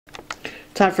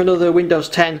time for another Windows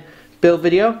 10 build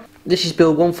video. This is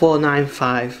build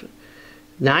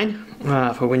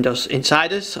 14959 for Windows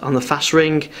Insiders on the fast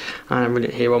ring, and I'm running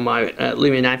it here on my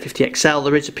Lumia 950 XL.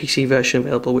 There is a PC version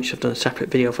available, which I've done a separate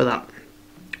video for that.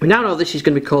 We now know this is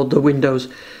going to be called the Windows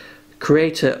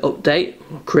Creator Update,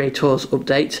 or Creators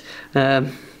Update.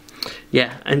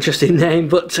 Yeah, interesting name,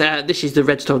 but this is the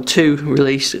Redstone 2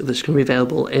 release that's going to be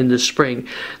available in the spring.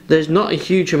 There's not a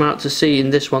huge amount to see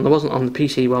in this one. There wasn't on the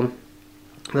PC one.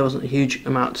 There wasn't a huge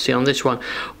amount to see on this one.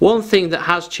 One thing that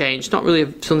has changed, not really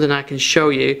something I can show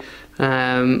you,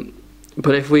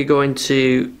 but if we go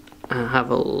into have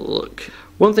a look.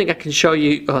 One thing I can show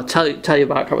you, or tell you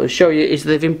about, I can't really show you, is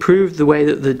they've improved the way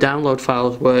that the download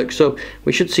files work. So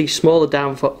we should see smaller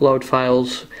download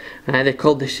files. They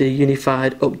called this a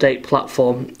unified update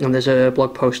platform, and there's a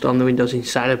blog post on the Windows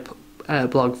Insider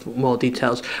blog for more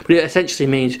details. But it essentially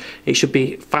means it should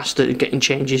be faster at getting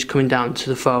changes coming down to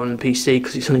the phone and PC,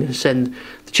 because it's only going to send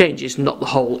the changes, not the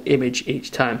whole image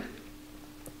each time.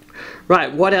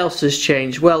 Right, what else has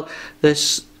changed? Well,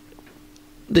 there's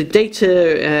the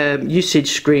data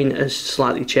usage screen has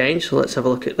slightly changed, so let's have a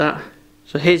look at that.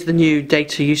 So here's the new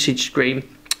data usage screen.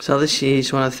 So this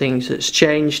is one of the things that's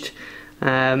changed.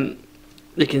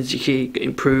 You can see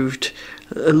improved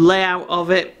layout of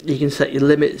it. You can set your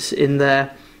limits in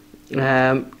there.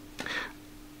 You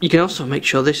can also make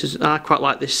sure this is, I quite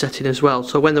like this setting as well,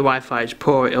 so when the Wi-Fi is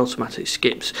poor it automatically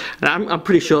skips. And I'm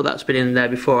pretty sure that's been in there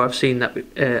before. I've seen that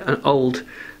an old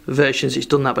versions it's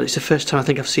done that, but it's the first time I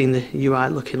think I've seen the UI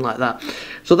looking like that.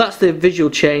 So that's the visual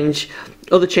change.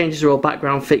 Other changes are all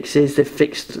background fixes. They've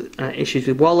fixed issues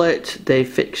with wallet. They've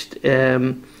fixed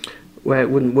where it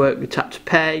wouldn't work with tap to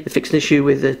pay. They fixed an issue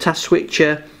with the task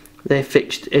switcher. They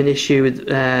fixed an issue with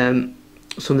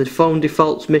some of the phone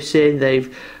defaults missing.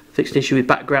 They've fixed an issue with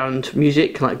background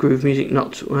music, like groove music,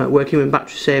 not working when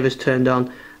battery savers turned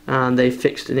on. And they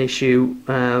fixed an issue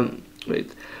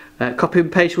with copy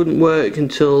and paste wouldn't work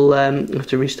until you have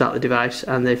to restart the device,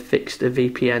 and they fixed a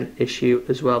VPN issue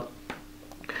as well.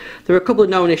 There are a couple of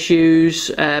known issues.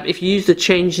 If you use the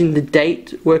changing the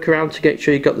date workaround to get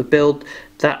sure you've got the build,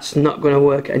 that's not going to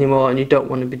work anymore, and you don't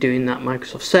want to be doing that,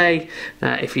 Microsoft say.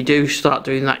 If you do start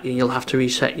doing that, you'll have to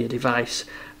reset your device.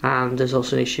 And there's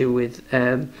also an issue with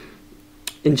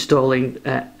installing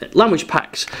language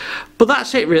packs. But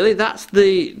that's it really. That's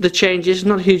the changes.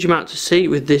 Not a huge amount to see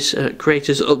with this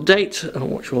creators update,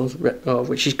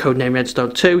 which is codenamed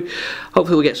Redstone 2.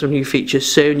 Hopefully we'll get some new features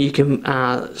soon. You can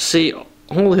see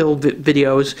all the old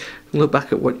videos, look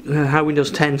back at how Windows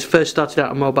 10 first started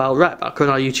out on mobile, right back on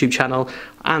our YouTube channel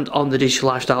and on thedigital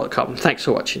lifestyle.com. Thanks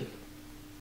for watching.